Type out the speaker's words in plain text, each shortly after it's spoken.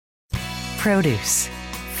Produce.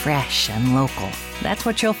 Fresh and local. That's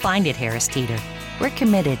what you'll find at Harris Teeter. We're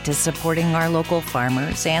committed to supporting our local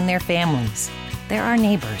farmers and their families. They're our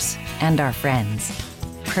neighbors and our friends.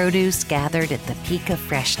 Produce gathered at the peak of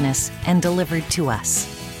freshness and delivered to us.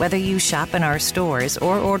 Whether you shop in our stores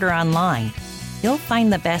or order online, you'll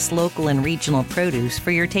find the best local and regional produce for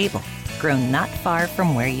your table, grown not far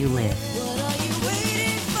from where you live.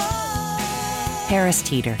 Harris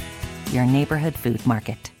Teeter, your neighborhood food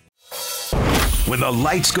market. When the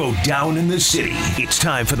lights go down in the city, it's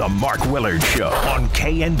time for the Mark Willard Show on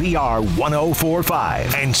KNBR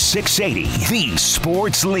 104.5 and 680, the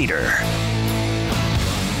sports leader.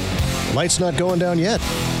 Lights not going down yet.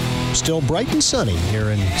 Still bright and sunny here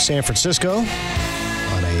in San Francisco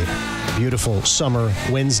on a beautiful summer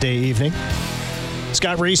Wednesday evening.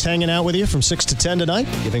 Scott Reiss hanging out with you from 6 to 10 tonight,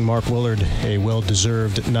 giving Mark Willard a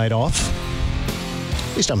well-deserved night off.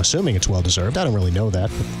 At least I'm assuming it's well-deserved. I don't really know that,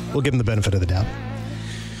 but we'll give him the benefit of the doubt.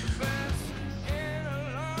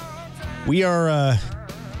 We are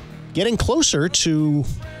getting closer to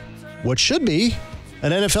what should be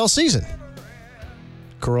an NFL season,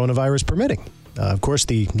 coronavirus permitting. Of course,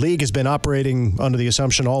 the league has been operating under the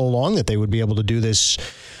assumption all along that they would be able to do this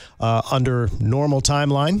under normal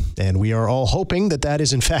timeline, and we are all hoping that that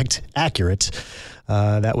is, in fact, accurate.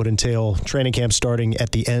 That would entail training camp starting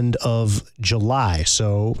at the end of July.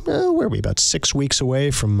 So where are we? About 6 weeks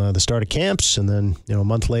away from the start of camps, and then a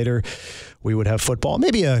month later we would have football.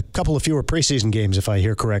 Maybe a couple of fewer preseason games, if I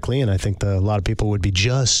hear correctly, and I think a lot of people would be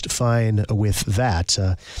just fine with that.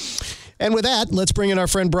 And with that, let's bring in our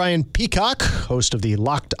friend Brian Peacock, host of the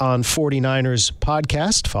Locked On 49ers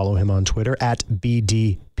podcast. Follow him on Twitter at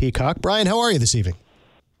BD Peacock. Brian, how are you this evening?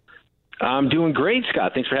 I'm doing great,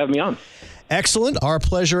 Scott. Thanks for having me on. Excellent. Our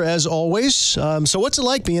pleasure as always. So what's it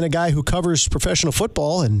like being a guy who covers professional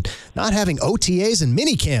football and not having OTAs and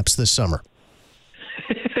mini camps this summer?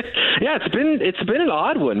 Yeah, it's been an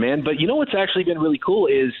odd one, man. But what's actually been really cool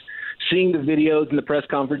is seeing the videos and the press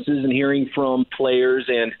conferences and hearing from players.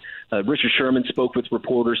 And Richard Sherman spoke with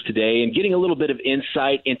reporters today and getting a little bit of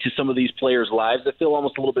insight into some of these players' lives. I feel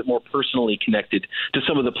almost a little bit more personally connected to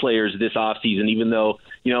some of the players this offseason, even though,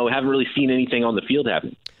 haven't really seen anything on the field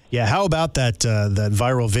happen. Yeah, how about that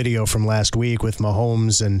viral video from last week with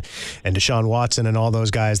Mahomes and Deshaun Watson and all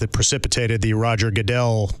those guys that precipitated the Roger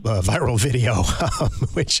Goodell viral video?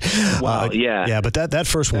 Which, wow, yeah. Yeah, but that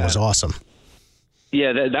first one was awesome.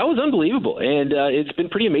 Yeah, that was unbelievable. And it's been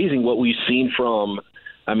pretty amazing what we've seen from,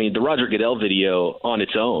 the Roger Goodell video on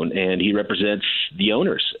its own, and he represents the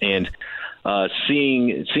owners. And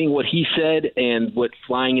seeing what he said and what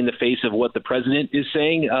flying in the face of what the president is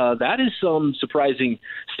saying, that is some surprising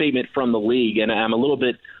statement from the league. And I'm a little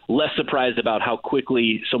bit less surprised about how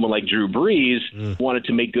quickly someone like Drew Brees wanted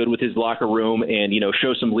to make good with his locker room and,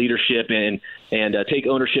 show some leadership and take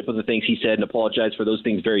ownership of the things he said and apologize for those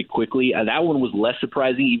things very quickly. That one was less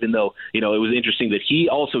surprising, even though, it was interesting that he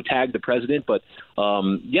also tagged the president. But,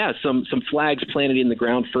 some flags planted in the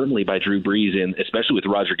ground firmly by Drew Brees, and especially with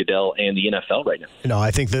Roger Goodell and the NFL right now. No,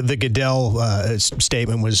 I think the Goodell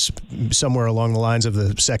statement was somewhere along the lines of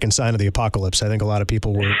the second sign of the apocalypse. I think a lot of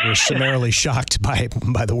people were summarily shocked by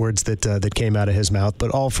the words that came out of his mouth,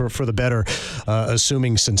 but all for the better,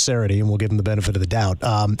 assuming sincerity, and we'll give him the benefit of the doubt.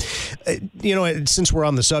 Since we're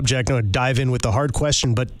on the subject, I'm going to dive in with the hard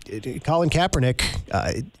question, but Colin Kaepernick,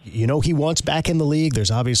 he wants back in the league.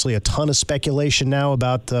 There's obviously a ton of speculation now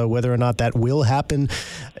about whether or not that will happen.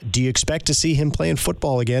 Do you expect to see him playing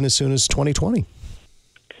football again as soon as 2020?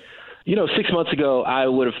 6 months ago, I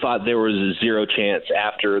would have thought there was a zero chance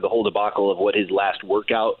after the whole debacle of what his last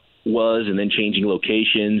workout was and then changing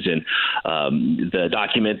locations and the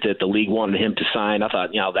document that the league wanted him to sign. I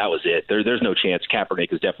thought, that was it. There's no chance.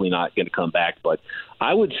 Kaepernick is definitely not going to come back. But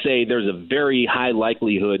I would say there's a very high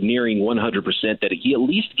likelihood, nearing 100%, that he at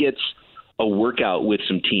least gets a workout with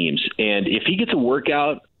some teams. And if he gets a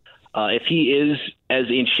workout, if he is as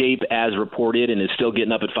in shape as reported and is still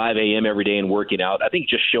getting up at 5 a.m. every day and working out, I think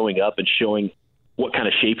just showing up and showing what kind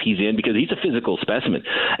of shape he's in, because he's a physical specimen.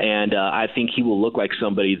 And I think he will look like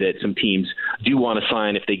somebody that some teams do want to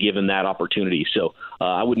sign if they give him that opportunity. So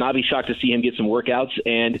I would not be shocked to see him get some workouts.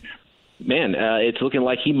 And, man, it's looking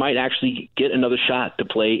like he might actually get another shot to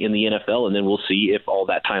play in the NFL, and then we'll see if all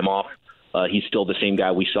that time off he's still the same guy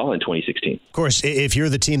we saw in 2016. Of course, if you're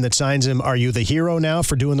the team that signs him, are you the hero now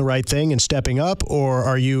for doing the right thing and stepping up, or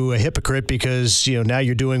are you a hypocrite because now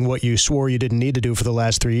you're doing what you swore you didn't need to do for the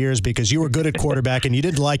last 3 years because you were good at quarterback and you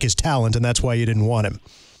didn't like his talent and that's why you didn't want him?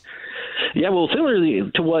 Yeah, well, similarly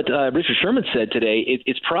to what Richard Sherman said today,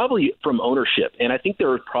 it's probably from ownership. And I think there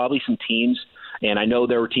were probably some teams, and I know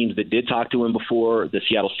there were teams that did talk to him before, the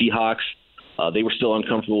Seattle Seahawks, They were still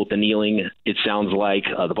uncomfortable with the kneeling. It sounds like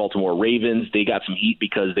the Baltimore Ravens, they got some heat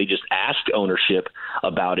because they just asked ownership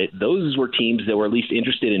about it. Those were teams that were at least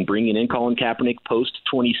interested in bringing in Colin Kaepernick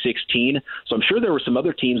post-2016. So I'm sure there were some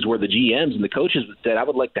other teams where the GMs and the coaches said, I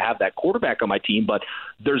would like to have that quarterback on my team, but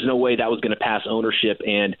there's no way that was going to pass ownership.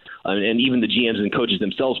 And even the GMs and coaches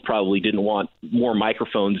themselves probably didn't want more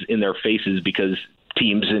microphones in their faces because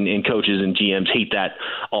teams and coaches and GMs hate that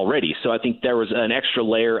already. So I think there was an extra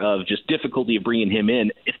layer of just difficulty of bringing him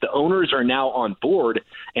in. If the owners are now on board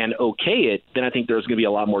and okay it, then I think there's going to be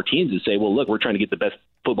a lot more teams that say, well, look, we're trying to get the best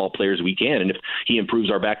football players we can. And if he improves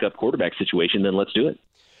our backup quarterback situation, then let's do it.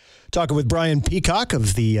 Talking with Brian Peacock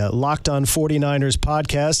of the Locked On 49ers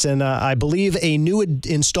podcast, and I believe a new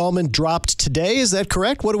installment dropped today. Is that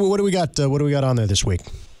correct? What do we got? What do we got on there this week?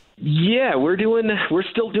 Yeah, we're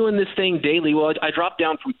still doing this thing daily. Well, I dropped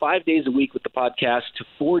down from 5 days a week with the podcast to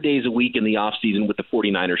 4 days a week in the off season with the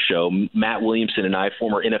 49ers show. Matt Williamson and I,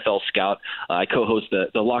 former NFL scout, I co-host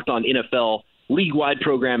the Locked On NFL league-wide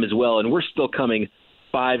program as well, and we're still coming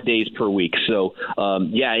 5 days per week. So,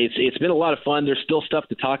 it's been a lot of fun. There's still stuff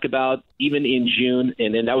to talk about, even in June.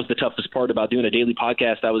 And that was the toughest part about doing a daily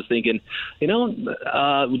podcast. I was thinking,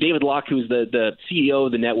 David Locke, who's the CEO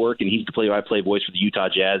of the network, and he's the play-by-play voice for the Utah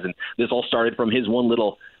Jazz. And this all started from his one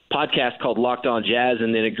little podcast called Locked On Jazz,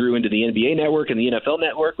 and then it grew into the NBA network and the NFL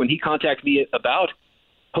network. When he contacted me about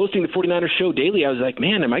hosting the 49ers show daily, I was like,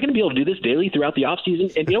 man, am I going to be able to do this daily throughout the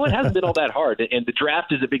offseason? And, it hasn't been all that hard. And the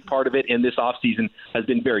draft is a big part of it, and this offseason has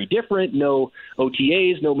been very different. No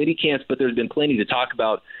OTAs, no mini camps, but there's been plenty to talk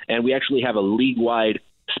about. And we actually have a league-wide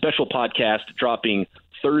special podcast dropping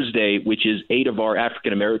Thursday, which is 8 of our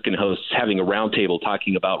African-American hosts having a roundtable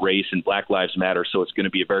talking about race and Black Lives Matter. So it's going to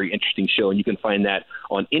be a very interesting show, and you can find that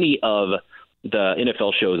on any of the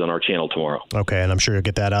NFL shows on our channel tomorrow. Okay, and I'm sure you'll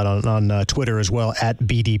get that out on Twitter as well, at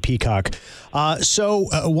BD Peacock. So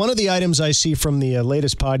one of the items I see from the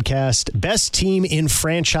latest podcast, best team in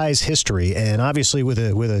franchise history, and obviously with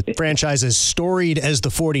a franchise as storied as the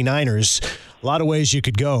 49ers, a lot of ways you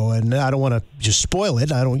could go, and I don't want to just spoil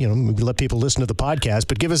it. I don't, let people listen to the podcast,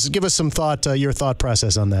 but give us some thought, your thought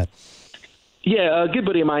process on that. Yeah, a good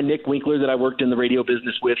buddy of mine, Nick Winkler, that I worked in the radio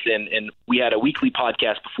business with, and we had a weekly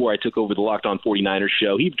podcast before I took over the Locked On 49ers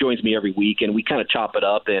show. He joins me every week, and we kind of chop it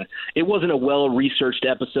up, and it wasn't a well-researched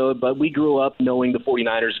episode, but we grew up knowing the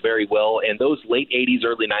 49ers very well, and those late 80s,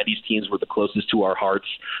 early 90s teams were the closest to our hearts,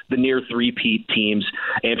 the near three-peat teams.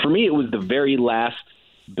 And for me, it was the very last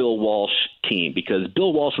Bill Walsh team, because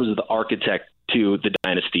Bill Walsh was the architect to the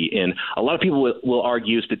dynasty. And a lot of people will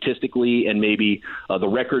argue statistically and maybe the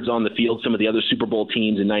records on the field, some of the other Super Bowl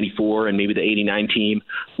teams in 94 and maybe the 89 team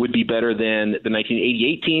would be better than the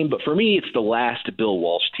 1988 team. But for me, it's the last Bill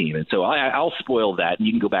Walsh team. And so I'll spoil that. And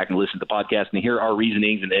you can go back and listen to the podcast and hear our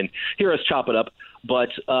reasonings and hear us chop it up. But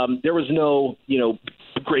there was no,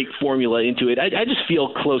 great formula into it. I just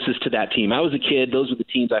feel closest to that team. I was a kid. Those were the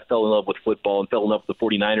teams I fell in love with football and fell in love with the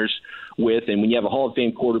 49ers with. And when you have a Hall of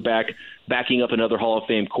Fame quarterback backing up another Hall of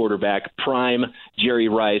Fame quarterback, prime Jerry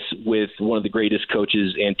Reiss with one of the greatest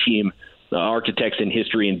coaches and team architects in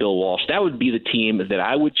history in Bill Walsh, that would be the team that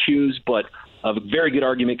I would choose. But a very good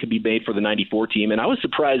argument could be made for the 94 team. And I was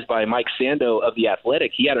surprised by Mike Sando of The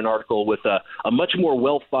Athletic. He had an article with a much more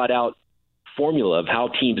well-thought-out formula of how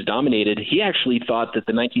teams dominated. He actually thought that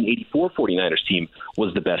the 1984 49ers team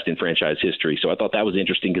was the best in franchise history. So I thought that was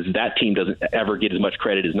interesting because that team doesn't ever get as much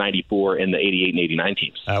credit as 94 and the 88 and 89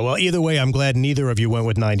 teams. Well, either way, I'm glad neither of you went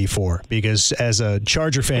with 94 because as a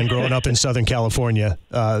Charger fan growing up in Southern California,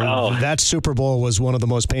 that Super Bowl was one of the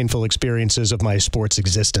most painful experiences of my sports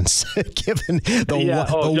existence, given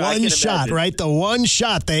the one shot, right? The one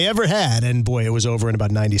shot they ever had. And boy, it was over in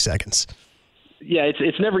about 90 seconds. Yeah,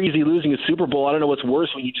 it's never easy losing a Super Bowl. I don't know what's worse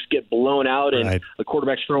when you just get blown out and the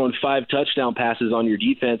quarterback's throwing 5 touchdown passes on your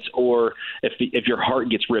defense, or if your heart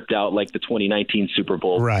gets ripped out like the 2019 Super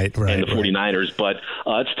Bowl and the 49ers. But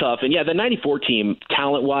it's tough. And, yeah, the 94 team,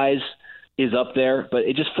 talent-wise, is up there, but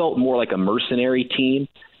it just felt more like a mercenary team,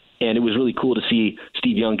 and it was really cool to see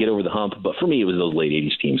Steve Young get over the hump. But for me, it was those late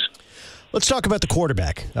 80s teams. Let's talk about the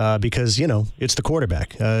quarterback because, it's the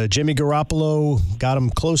quarterback. Jimmy Garoppolo got him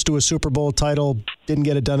close to a Super Bowl title, didn't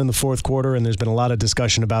get it done in the fourth quarter, and there's been a lot of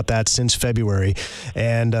discussion about that since February.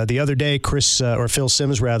 And the other day, Phil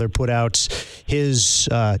Simms, put out his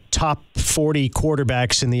top 40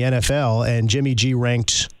 quarterbacks in the NFL, and Jimmy G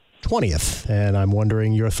ranked 20th. And I'm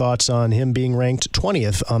wondering your thoughts on him being ranked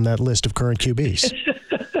 20th on that list of current QBs.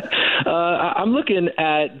 I'm looking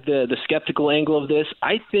at the skeptical angle of this.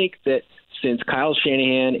 I think that since Kyle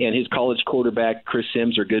Shanahan and his college quarterback, Chris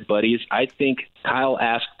Sims, are good buddies, I think Kyle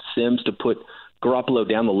asked Sims to put Garoppolo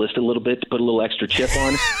down the list a little bit to put a little extra chip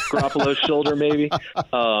on Garoppolo's shoulder, maybe.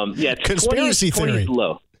 Conspiracy 20 theory. is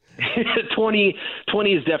low. 20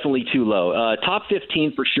 is definitely too low. Top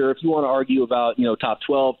 15 for sure. If you want to argue about, top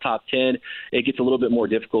 12, top 10, it gets a little bit more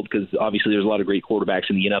difficult because obviously there's a lot of great quarterbacks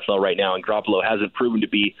in the NFL right now, and Garoppolo hasn't proven to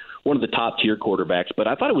be one of the top tier quarterbacks. But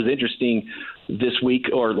I thought it was interesting this week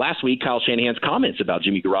or last week, Kyle Shanahan's comments about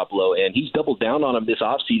Jimmy Garoppolo, and he's doubled down on him this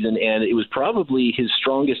offseason, and it was probably his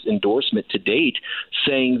strongest endorsement to date,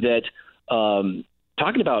 saying that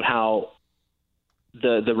talking about how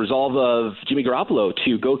the resolve of Jimmy Garoppolo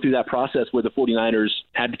to go through that process where the 49ers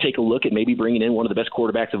had to take a look at maybe bringing in one of the best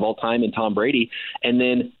quarterbacks of all time in Tom Brady, and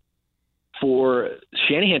then for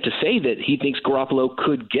Shanahan to say that he thinks Garoppolo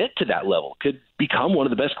could get to that level, could become one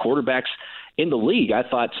of the best quarterbacks in the league, I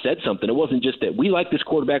thought said something. It wasn't just that we like this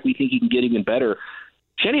quarterback, we think he can get even better.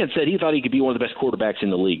 Shanahan said he thought he could be one of the best quarterbacks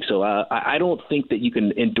in the league. So I don't think that you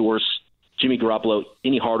can endorse Jimmy Garoppolo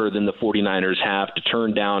any harder than the 49ers have to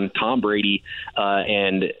turn down Tom Brady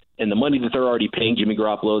and the money that they're already paying Jimmy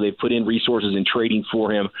Garoppolo. They've put in resources in trading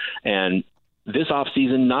for him. And this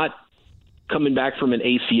offseason, not coming back from an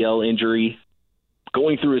ACL injury,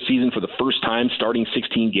 going through a season for the first time, starting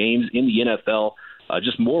 16 games in the NFL,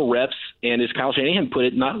 just more reps. And as Kyle Shanahan put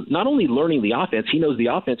it, not only learning the offense, he knows the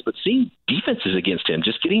offense, but seeing defenses against him,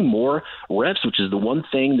 just getting more reps, which is the one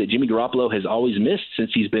thing that Jimmy Garoppolo has always missed since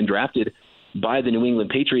he's been drafted by the New England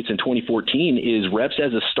Patriots in 2014 is reps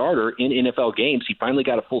as a starter in NFL games. He finally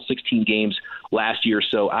got a full 16 games last year,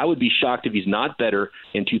 so I would be shocked if he's not better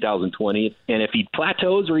in 2020. And if he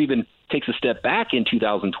plateaus or even takes a step back in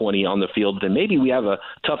 2020 on the field, then maybe we have a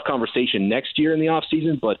tough conversation next year in the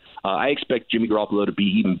offseason, but I expect Jimmy Garoppolo to be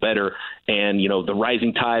even better. And, the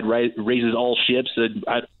rising tide raises all ships.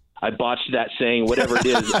 I botched that saying, whatever it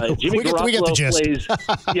is. Jimmy Garoppolo plays.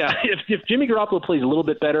 If Jimmy Garoppolo plays a little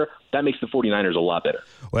bit better, that makes the 49ers a lot better.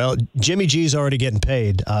 Well, Jimmy G's already getting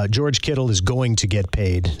paid. George Kittle is going to get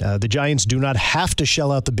paid. The Giants do not have to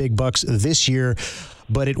shell out the big bucks this year,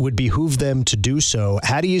 but it would behoove them to do so.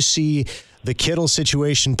 How do you see the Kittle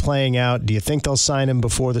situation playing out? Do you think they'll sign him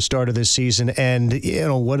before the start of this season? And,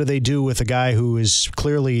 what do they do with a guy who is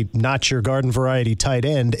clearly not your garden variety tight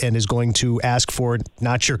end and is going to ask for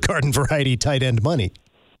not your garden variety tight end money?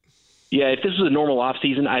 Yeah, if this was a normal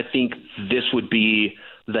offseason, I think this would be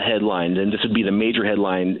the headline, and this would be the major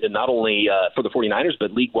headline, not only for the 49ers,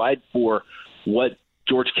 but league-wide for what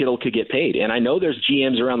George Kittle could get paid. And I know there's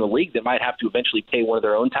GMs around the league that might have to eventually pay one of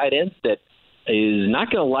their own tight ends that is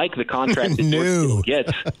not going to like the contract that George Kittle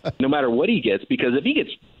gets, no matter what he gets, because if he gets,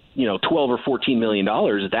 $12 or $14 million,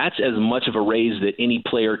 that's as much of a raise that any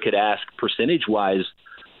player could ask percentage-wise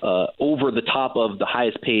over the top of the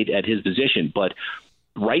highest paid at his position. But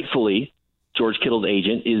rightfully, George Kittle's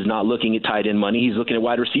agent is not looking at tight end money. He's looking at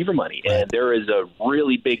wide receiver money. And there is a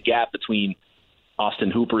really big gap between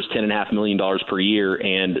Austin Hooper's $10.5 million per year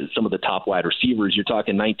and some of the top wide receivers. You're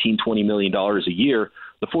talking $19, $20 million a year.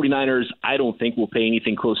 The 49ers, I don't think, will pay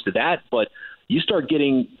anything close to that, but you start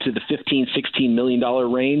getting to the $15, $16 million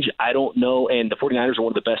range, I don't know, and the 49ers are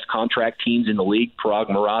one of the best contract teams in the league.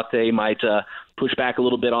 Parag Marathe might push back a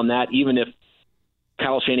little bit on that, even if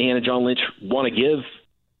Kyle Shanahan and John Lynch want to give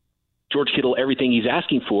George Kittle everything he's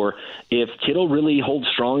asking for. If Kittle really holds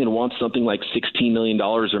strong and wants something like $16 million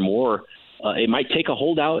or more, it might take a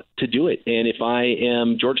holdout to do it. And if I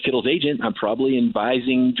am George Kittle's agent, I'm probably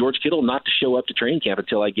advising George Kittle not to show up to training camp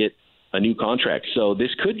until I get a new contract. So this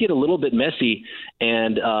could get a little bit messy,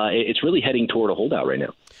 and it's really heading toward a holdout right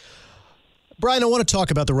now. Brian, I want to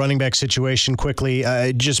talk about the running back situation quickly,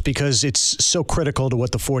 just because it's so critical to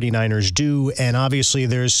what the 49ers do, and obviously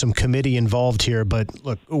there's some committee involved here, but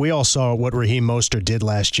look, we all saw what Raheem Mostert did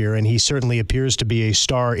last year, and he certainly appears to be a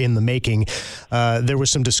star in the making. There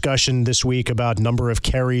was some discussion this week about number of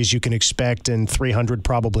carries you can expect, and 300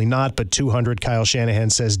 probably not, but 200, Kyle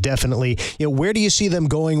Shanahan says definitely. Where do you see them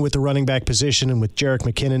going with the running back position and with Jerick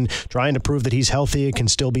McKinnon trying to prove that he's healthy and can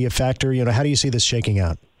still be a factor? How do you see this shaking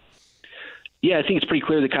out? Yeah, I think it's pretty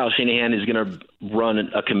clear that Kyle Shanahan is going to run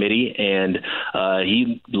a committee, and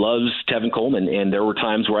he loves Tevin Coleman. And there were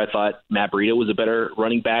times where I thought Matt Breida was a better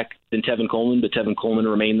running back than Tevin Coleman, but Tevin Coleman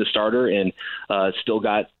remained the starter and still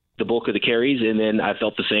got the bulk of the carries. And then I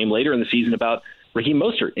felt the same later in the season about Raheem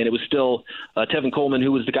Mostert, and it was still Tevin Coleman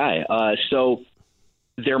who was the guy. So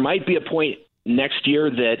there might be a point next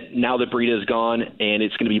year that now that Breida is gone and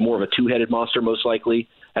it's going to be more of a two-headed monster most likely,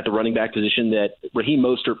 at the running back position that Raheem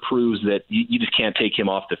Mostert proves that you just can't take him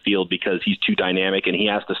off the field because he's too dynamic and he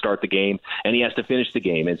has to start the game and he has to finish the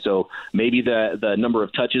game. And so maybe the number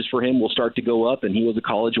of touches for him will start to go up, and he was a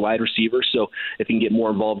college wide receiver. So if he can get more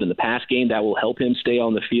involved in the pass game, that will help him stay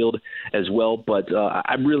on the field as well. But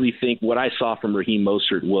I really think what I saw from Raheem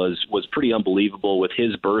Mostert was pretty unbelievable with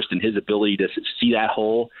his burst and his ability to see that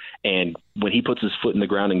hole. And when he puts his foot in the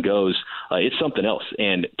ground and goes, it's something else.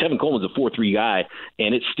 And Tevin Coleman's a 4.3 guy,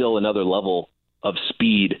 and it's still another level of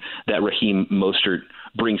speed that Raheem Mostert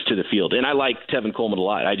brings to the field. And I like Tevin Coleman a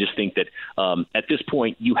lot. I just think that at this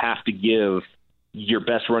point you have to give your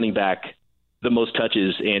best running back the most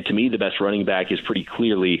touches, and to me the best running back is pretty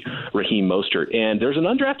clearly Raheem Mostert. And there's an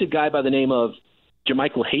undrafted guy by the name of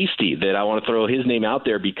JaMycal Hasty that I want to throw his name out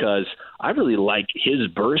there because I really like his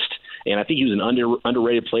burst, and I think he was an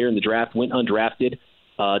underrated player in the draft, went undrafted.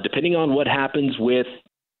 Depending on what happens with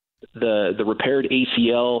the repaired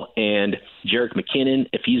ACL and Jerick McKinnon,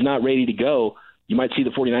 if he's not ready to go, you might see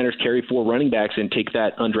the 49ers carry 4 running backs and take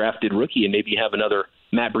that undrafted rookie, and maybe have another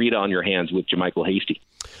Matt Breida on your hands with JaMycal Hasty.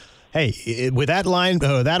 Hey, with that line,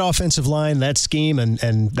 that offensive line, that scheme,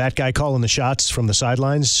 and that guy calling the shots from the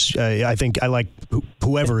sidelines, I think I like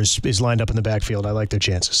whoever is lined up in the backfield. I like their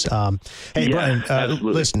chances. Hey, yeah, Brian,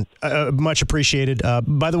 listen, much appreciated.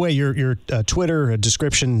 By the way, your Twitter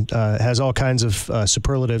description has all kinds of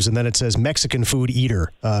superlatives, and then it says Mexican food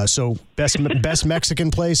eater. So best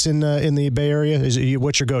Mexican place in the Bay Area,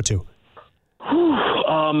 what's your go-to?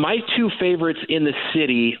 My 2 favorites in the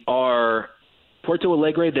city are Puerto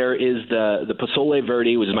Alegre. There is the Pozole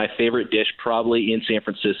Verde, which is my favorite dish probably in San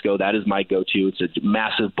Francisco. That is my go-to. It's a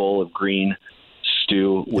massive bowl of green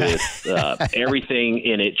stew with everything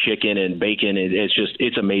in it, chicken and bacon.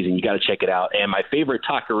 It's amazing. You got to check it out. And my favorite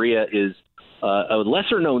taqueria is a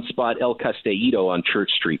lesser-known spot, El Castellito on Church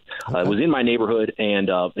Street. It was in my neighborhood, and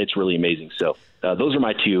it's really amazing. So those are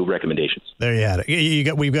my 2 recommendations. There you have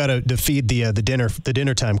it. We've got to feed the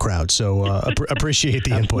dinner time crowd. So appreciate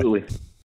the input. Absolutely.